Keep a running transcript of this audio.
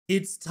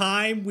It's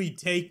time we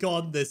take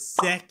on the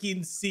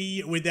second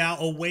sea with our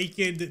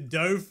awakened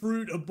dough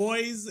fruit,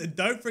 boys.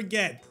 Don't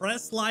forget,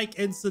 press like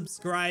and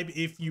subscribe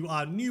if you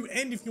are new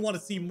and if you want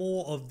to see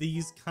more of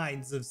these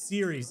kinds of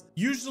series.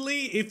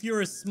 Usually, if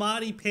you're a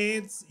smarty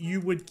pants,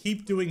 you would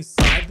keep doing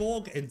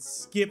cyborg and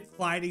skip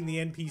fighting the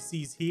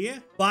NPCs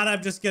here. But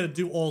I'm just going to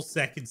do all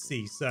second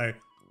sea. So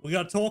we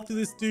gotta talk to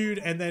this dude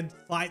and then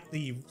fight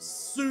the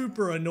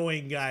super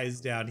annoying guys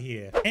down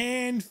here.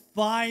 And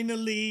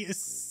finally,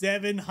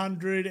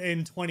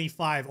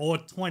 725 or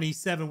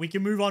 27. We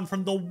can move on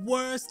from the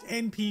worst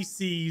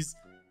NPCs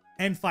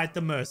and fight the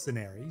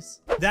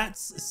mercenaries.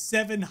 That's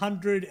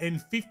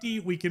 750.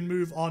 We can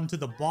move on to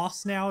the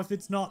boss now if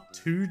it's not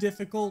too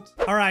difficult.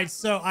 All right,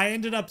 so I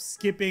ended up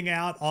skipping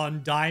out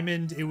on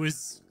Diamond. It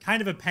was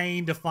kind of a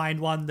pain to find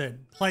one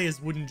that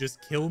players wouldn't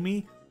just kill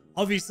me.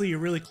 Obviously, you're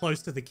really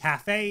close to the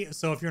cafe,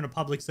 so if you're in a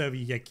public server,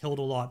 you get killed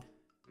a lot.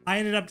 I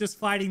ended up just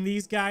fighting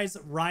these guys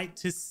right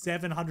to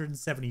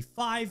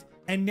 775,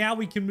 and now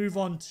we can move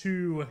on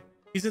to...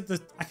 Is it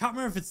the... I can't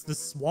remember if it's the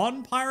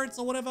Swan Pirates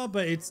or whatever,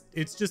 but it's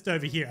just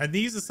over here. And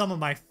these are some of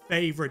my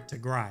favorite to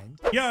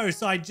grind. Yo,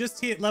 so I just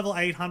hit level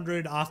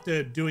 800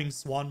 after doing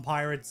Swan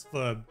Pirates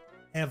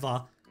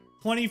forever.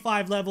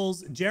 25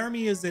 levels.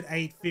 Jeremy is at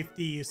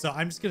 850, so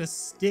I'm just gonna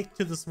stick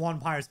to the Swan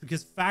Pirates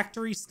because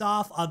factory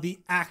staff are the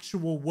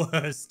actual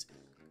worst.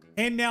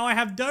 And now I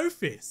have Dough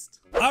Fist.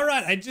 All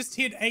right, I just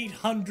hit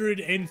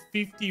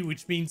 850,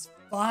 which means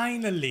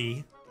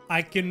finally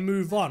I can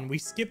move on. We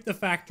skipped the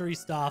factory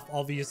staff,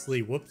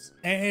 obviously, whoops.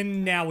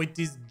 And now it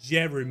is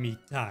Jeremy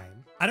time.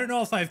 I don't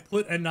know if I've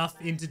put enough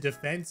into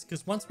defense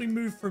because once we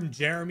move from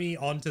Jeremy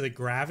onto the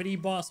gravity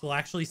boss, we'll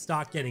actually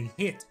start getting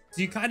hit.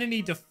 So you kind of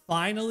need to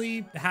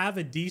finally have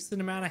a decent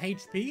amount of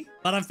HP.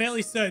 But I'm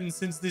fairly certain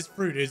since this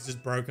fruit is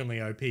just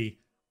brokenly OP,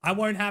 I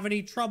won't have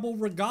any trouble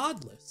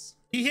regardless.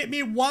 He hit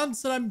me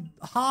once and I'm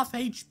half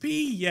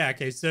HP. Yeah,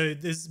 okay, so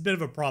this is a bit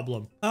of a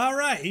problem. All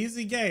right,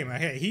 easy game.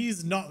 Okay,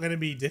 he's not going to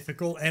be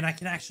difficult and I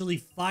can actually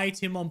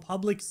fight him on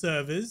public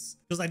servers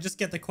because I just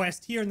get the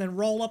quest here and then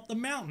roll up the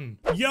mountain.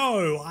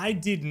 Yo, I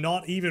did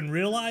not even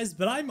realize,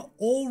 but I'm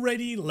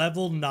already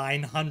level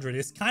 900.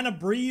 It's kind of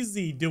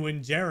breezy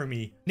doing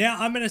Jeremy. Now,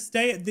 I'm going to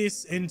stay at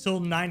this until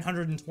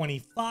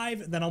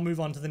 925, then I'll move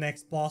on to the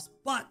next boss,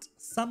 but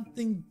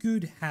something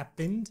good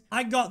happened.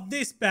 I got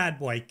this bad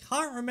boy.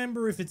 Can't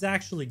remember if it's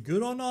actually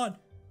good or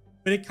not,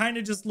 but it kind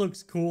of just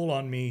looks cool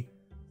on me.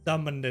 So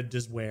I'm gonna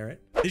just wear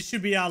it. This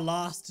should be our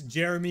last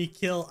Jeremy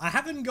kill. I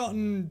haven't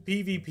gotten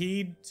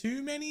PvP'd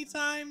too many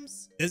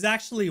times. There's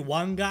actually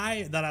one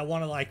guy that I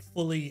want to like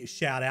fully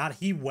shout out.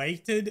 He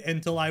waited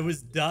until I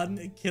was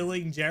done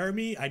killing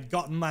Jeremy. I'd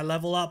gotten my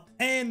level up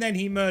and then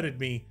he murdered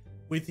me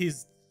with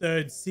his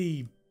third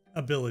C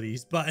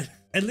abilities, but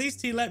at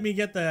least he let me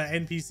get the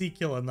NPC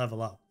kill and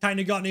level up. Kind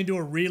of gotten into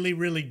a really,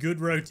 really good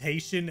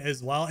rotation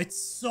as well.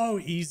 It's so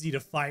easy to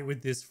fight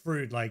with this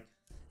fruit. Like,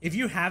 if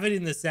you have it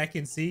in the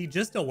second sea,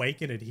 just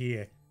awaken it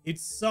here.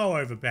 It's so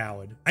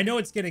overpowered. I know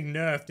it's getting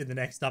nerfed in the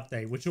next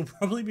update, which will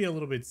probably be a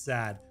little bit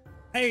sad.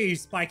 Hey,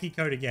 spiky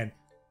code again.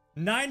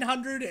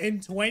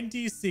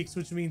 926,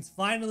 which means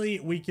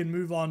finally we can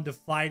move on to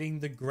fighting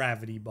the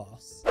gravity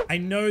boss. I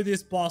know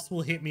this boss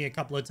will hit me a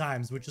couple of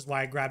times, which is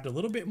why I grabbed a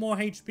little bit more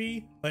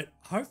HP, but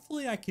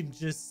hopefully I can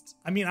just,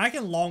 I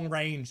can long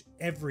range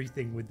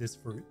everything with this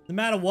fruit. No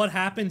matter what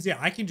happens, yeah,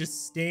 I can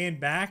just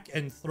stand back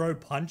and throw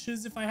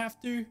punches if I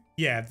have to.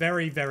 Yeah,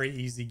 very, very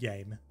easy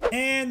game.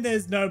 And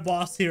there's no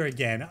boss here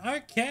again.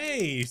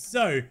 Okay,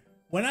 so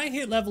when I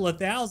hit level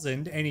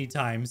 1000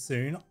 anytime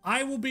soon,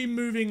 I will be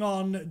moving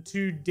on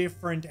to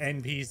different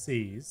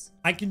NPCs.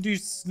 I can do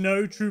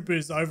snow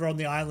troopers over on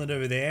the island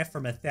over there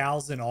from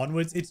 1000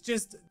 onwards. It's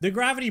just the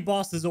gravity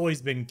boss has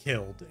always been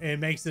killed. It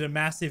makes it a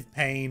massive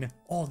pain.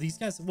 Oh, these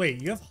guys,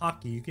 wait, you have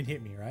hockey. You can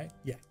hit me, right?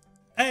 Yeah.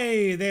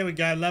 Hey, there we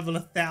go. Level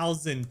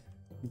 1000.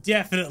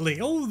 Definitely.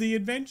 Oh, the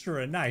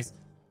adventurer. Nice.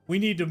 We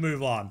need to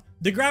move on.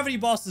 The gravity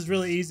boss is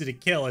really easy to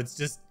kill. It's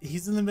just,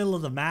 he's in the middle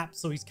of the map,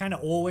 so he's kind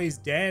of always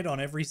dead on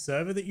every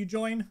server that you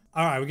join.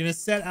 All right, we're going to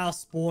set our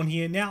spawn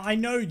here. Now, I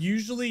know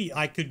usually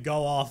I could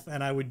go off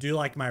and I would do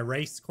like my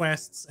race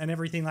quests and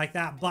everything like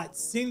that, but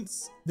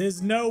since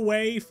there's no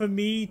way for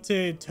me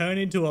to turn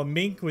into a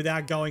mink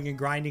without going and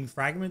grinding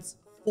fragments,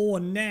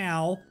 for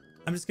now,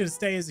 I'm just going to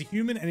stay as a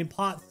human, and in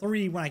part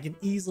 3, when I can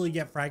easily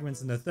get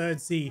fragments in the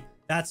third sea,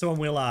 that's when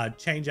we'll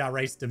change our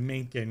race to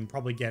mink and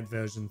probably get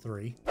version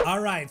 3.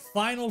 All right,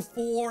 final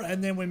 4,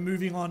 and then we're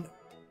moving on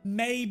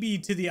maybe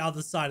to the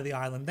other side of the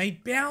island. They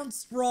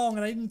bounced wrong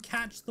and I didn't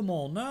catch them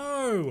all.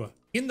 No.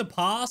 In the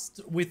past,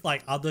 with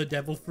like other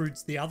devil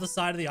fruits, the other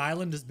side of the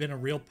island has been a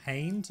real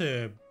pain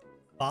to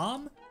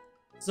farm.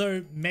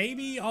 So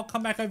maybe I'll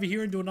come back over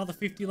here and do another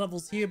 50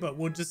 levels here, but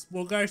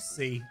we'll go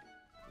see.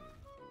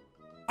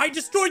 I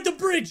destroyed the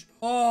bridge.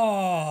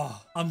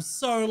 Oh, I'm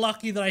so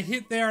lucky that I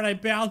hit there and I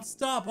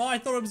bounced up. Oh, I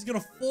thought I was going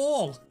to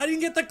fall. I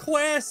didn't get the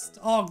quest.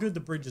 Oh, good. The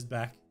bridge is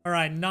back. All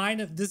right, 9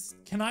 of this.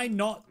 Can I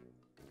not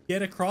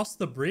get across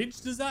the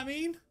bridge? Does that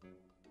mean?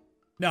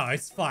 No,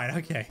 it's fine.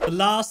 Okay. The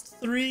last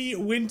 3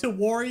 winter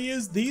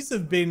warriors, these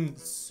have been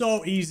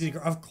so easy.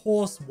 Of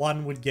course,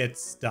 one would get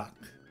stuck.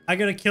 I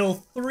gotta kill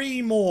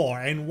 3 more,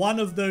 and one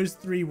of those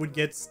 3 would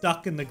get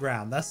stuck in the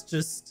ground. That's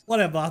just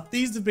whatever.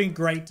 These have been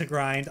great to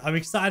grind. I'm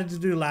excited to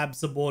do lab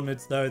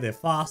subordinates though. They're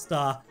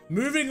faster.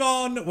 Moving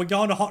on, we're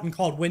going to hot and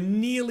cold. We're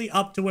nearly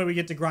up to where we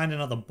get to grind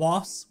another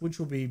boss, which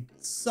will be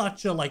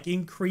such a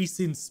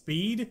increase in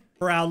speed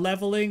for our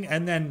leveling.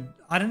 And then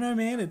I don't know,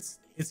 man, it's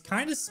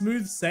kind of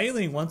smooth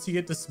sailing once you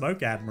get to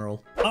Smoke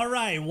Admiral. All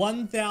right,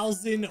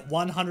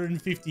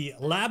 1,150.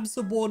 Lab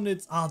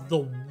subordinates are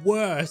the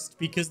worst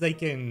because they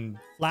can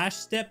flash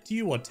step to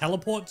you or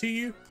teleport to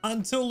you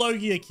until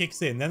Logia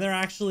kicks in. Then they're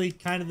actually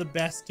kind of the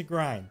best to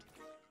grind.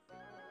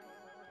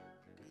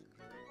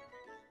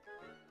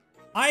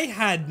 I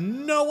had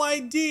no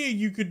idea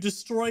you could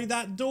destroy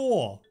that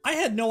door. I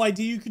had no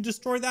idea you could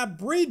destroy that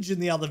bridge in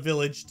the other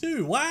village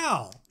too.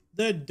 Wow.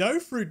 The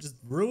devilfruit just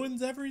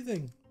ruins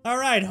everything. All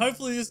right,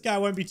 hopefully this guy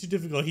won't be too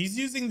difficult. He's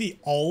using the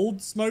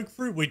old smoke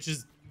fruit, which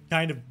is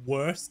kind of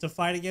worse to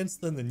fight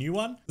against than the new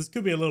one. This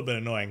could be a little bit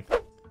annoying.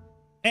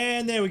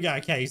 And there we go.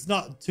 Okay, he's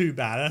not too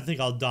bad. I don't think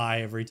I'll die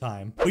every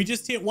time. We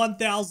just hit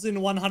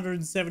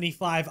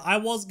 1,175. I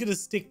was going to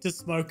stick to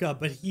Smoker,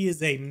 but he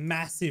is a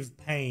massive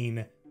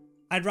pain.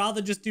 I'd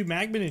rather just do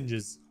Magma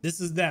Ninjas.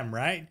 This is them,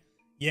 right?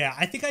 Yeah,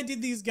 I think I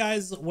did these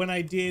guys when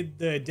I did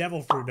the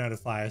Devil Fruit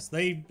Notifiers.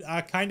 They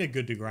are kind of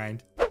good to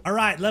grind. All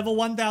right, level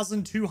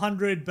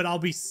 1,200, but I'll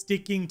be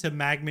sticking to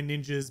Magma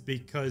Ninjas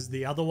because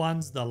the other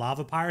ones, the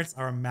Lava Pirates,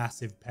 are a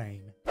massive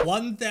pain.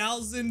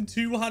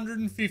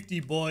 1,250,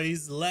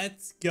 boys.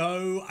 Let's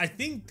go. I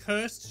think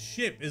Cursed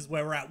Ship is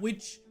where we're at,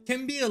 which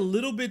can be a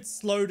little bit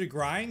slow to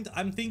grind.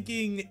 I'm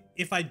thinking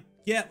if I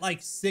get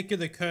sick of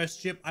the Cursed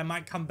Ship, I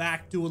might come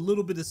back, do a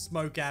little bit of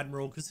Smoke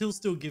Admiral because he'll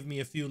still give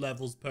me a few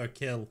levels per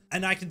kill,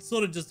 and I can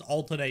sort of just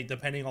alternate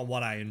depending on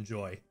what I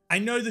enjoy. I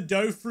know the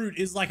devilfruit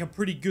is a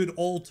pretty good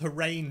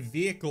all-terrain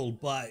vehicle,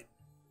 but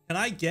can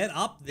I get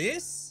up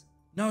this?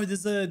 No,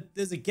 there's a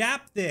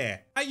gap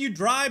there. How you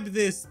drive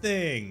this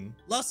thing?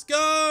 Let's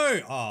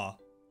go. Oh,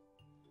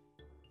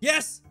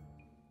 yes,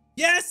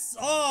 yes.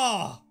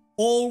 Oh,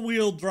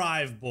 all-wheel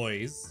drive,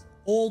 boys.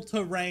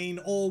 All-terrain,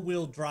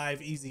 all-wheel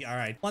drive, easy. All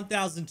right,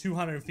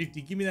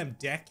 1,250. Give me them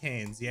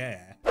deckhands,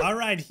 yeah. All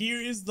right, here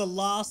is the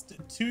last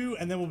 2,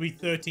 and then we'll be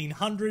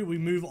 1,300. We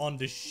move on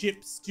to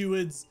ship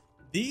stewards.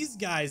 These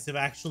guys have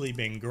actually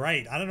been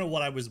great. I don't know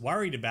what I was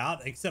worried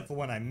about, except for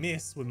when I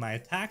miss with my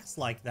attacks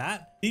like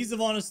that. These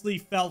have honestly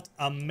felt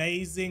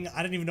amazing.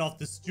 I don't even know if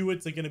the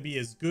stewards are going to be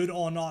as good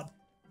or not.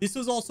 This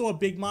was also a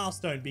big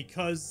milestone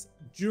because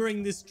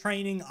during this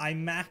training, I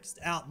maxed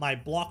out my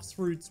Blox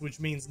fruits, which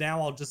means now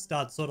I'll just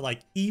start sort of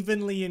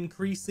evenly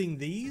increasing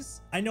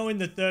these. I know in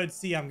the 3rd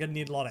sea, I'm going to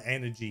need a lot of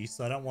energy,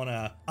 so I don't want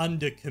to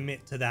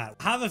undercommit to that.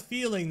 I have a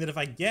feeling that if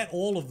I get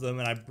all of them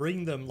and I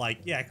bring them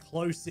yeah,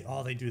 close.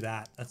 Oh, they do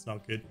that. That's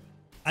not good.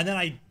 And then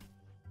I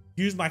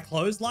use my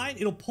clothesline,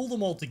 it'll pull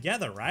them all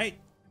together, right?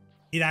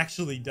 It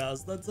actually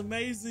does. That's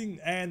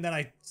amazing. And then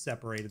I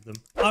separated them.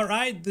 All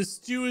right. The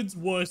stewards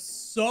were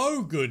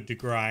so good to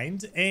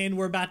grind. And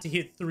we're about to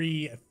hit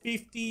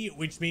 350,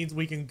 which means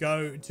we can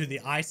go to the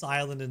Ice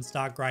Island and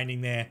start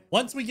grinding there.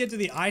 Once we get to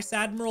the Ice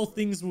Admiral,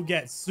 things will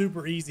get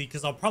super easy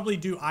because I'll probably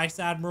do Ice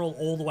Admiral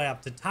all the way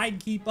up to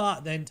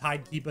Tidekeeper, then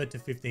Tidekeeper to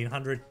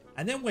 1,500.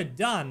 And then we're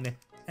done.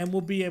 And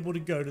we'll be able to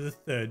go to the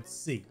 3rd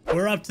sea.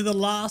 We're up to the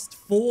last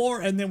 4,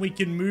 and then we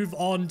can move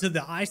on to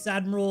the Ice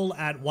Admiral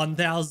at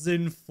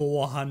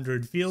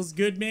 1,400. Feels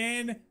good,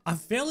 man. I'm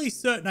fairly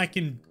certain I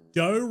can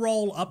dough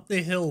roll up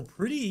the hill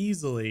pretty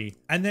easily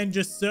and then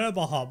just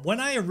server hop. When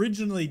I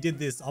originally did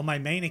this on my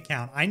main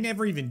account, I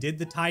never even did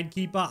the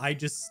Tidekeeper. I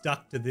just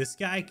stuck to this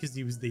guy because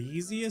he was the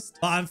easiest.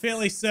 But I'm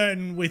fairly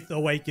certain with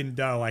Awakened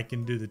Dough, I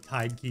can do the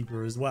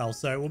Tidekeeper as well.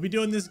 So we'll be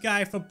doing this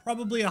guy for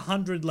probably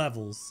 100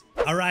 levels.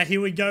 All right, here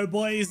we go,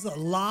 boys.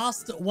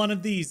 Last one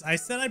of these. I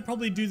said I'd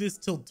probably do this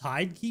till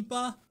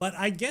Tidekeeper, but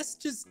I guess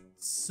just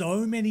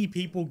so many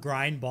people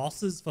grind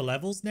bosses for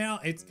levels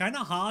now. It's kind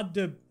of hard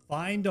to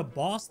find a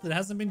boss that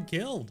hasn't been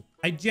killed.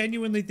 I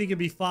genuinely think it'd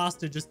be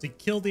faster just to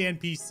kill the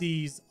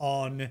NPCs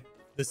on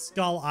the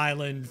Skull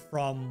Island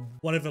from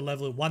whatever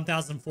level,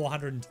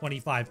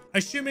 1,425.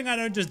 Assuming I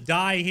don't just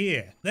die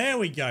here. There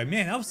we go.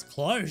 Man, that was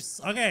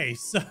close. Okay,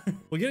 so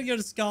we're gonna go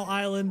to Skull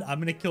Island. I'm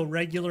gonna kill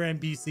regular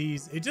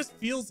NPCs. It just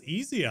feels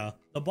easier.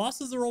 The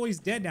bosses are always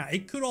dead now.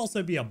 It could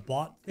also be a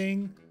bot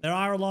thing. There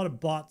are a lot of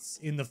bots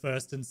in the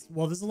first and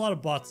well, there's a lot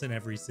of bots in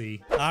every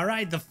sea. All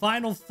right, the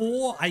final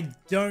 4. I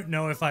don't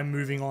know if I'm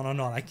moving on or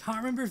not. I can't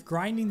remember if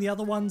grinding the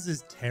other ones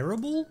is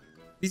terrible.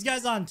 These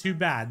guys aren't too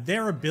bad.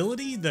 Their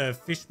ability, the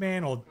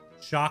Fishman or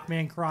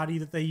Sharkman karate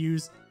that they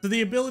use. So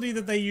the ability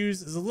that they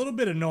use is a little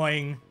bit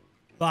annoying,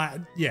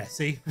 but yeah,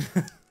 see,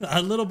 a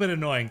little bit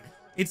annoying.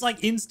 It's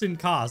like instant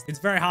cast. It's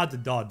very hard to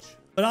dodge.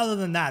 But other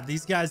than that,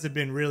 these guys have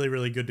been really,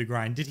 really good to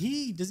grind. Does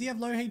he have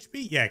low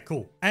HP? Yeah,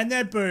 cool. And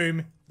then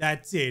boom,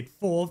 that's it.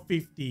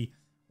 450.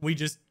 We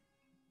just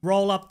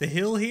roll up the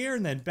hill here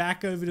and then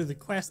back over to the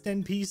quest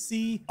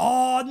NPC.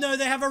 Oh, no,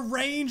 they have a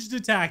ranged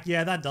attack.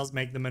 Yeah, that does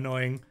make them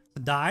annoying.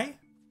 Die.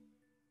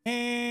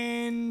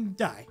 And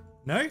die.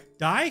 No,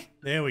 die.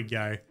 There we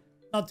go.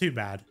 Not too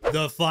bad.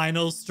 The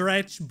final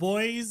stretch,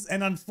 boys.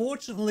 And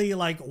unfortunately,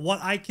 like what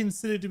I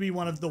consider to be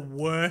one of the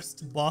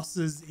worst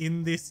bosses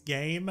in this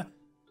game,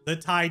 the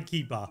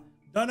Tidekeeper.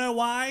 Don't know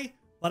why,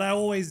 but I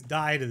always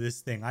die to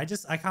this thing. I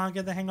can't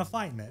get the hang of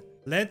fighting it.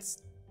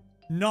 Let's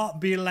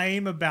not be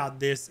lame about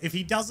this. If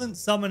he doesn't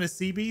summon a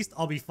sea beast,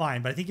 I'll be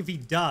fine. But I think if he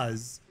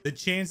does, the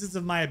chances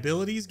of my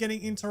abilities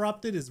getting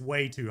interrupted is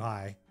way too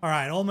high. All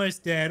right,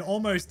 almost dead,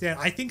 almost dead.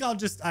 I think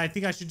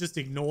I should just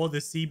ignore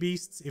the sea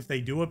beasts if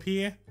they do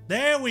appear.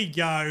 There we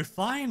go,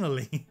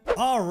 finally.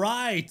 All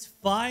right,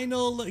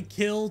 final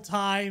kill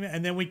time,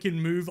 and then we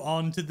can move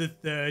on to the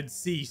third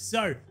sea.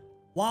 So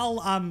while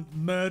I'm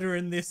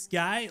murdering this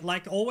guy,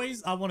 like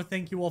always, I want to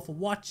thank you all for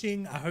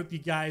watching. I hope you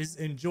guys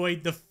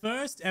enjoyed. The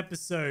first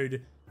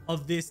episode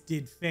of this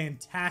did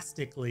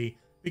fantastically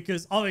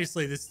because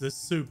obviously this is a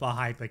super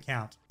hype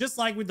account. Just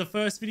like with the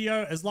first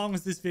video, as long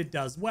as this vid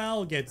does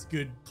well, gets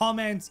good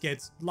comments,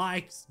 gets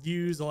likes,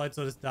 views, all that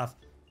sort of stuff,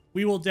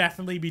 we will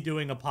definitely be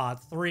doing a part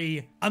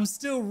 3. I'm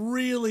still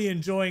really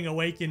enjoying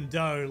Awakened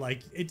Dough.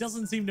 Like, it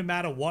doesn't seem to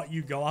matter what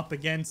you go up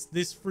against.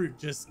 This fruit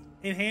just,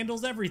 it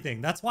handles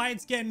everything. That's why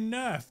it's getting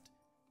nerfed.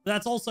 But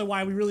that's also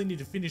why we really need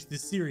to finish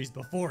this series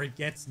before it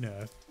gets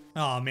nerfed.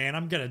 Oh man,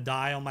 I'm gonna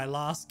die on my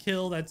last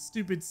kill. That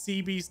stupid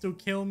sea beast will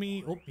kill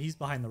me. Oh, he's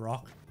behind the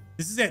rock.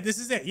 This is it. This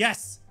is it.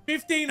 Yes.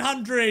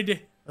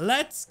 1500.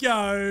 Let's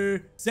go.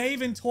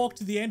 Save and talk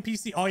to the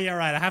NPC. Oh, yeah,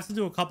 right. I have to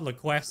do a couple of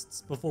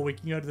quests before we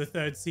can go to the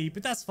third sea,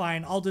 but that's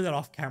fine. I'll do that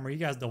off camera. You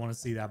guys don't want to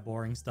see that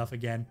boring stuff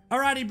again.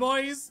 Alrighty,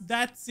 boys.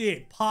 That's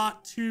it.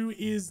 Part 2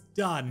 is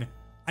done.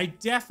 I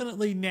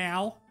definitely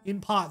now, in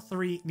part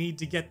 3, need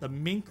to get the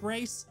mink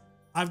race.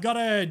 I've got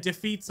to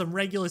defeat some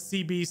regular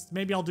sea beasts.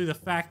 Maybe I'll do the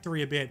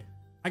factory a bit.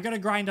 I got to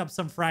grind up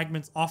some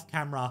fragments off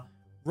camera,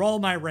 roll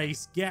my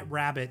race, get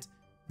rabbit.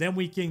 Then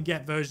we can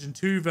get version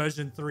 2,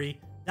 version 3.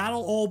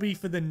 That'll all be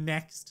for the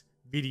next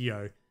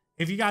video.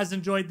 If you guys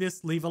enjoyed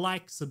this, leave a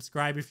like,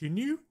 subscribe if you're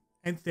new,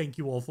 and thank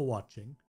you all for watching.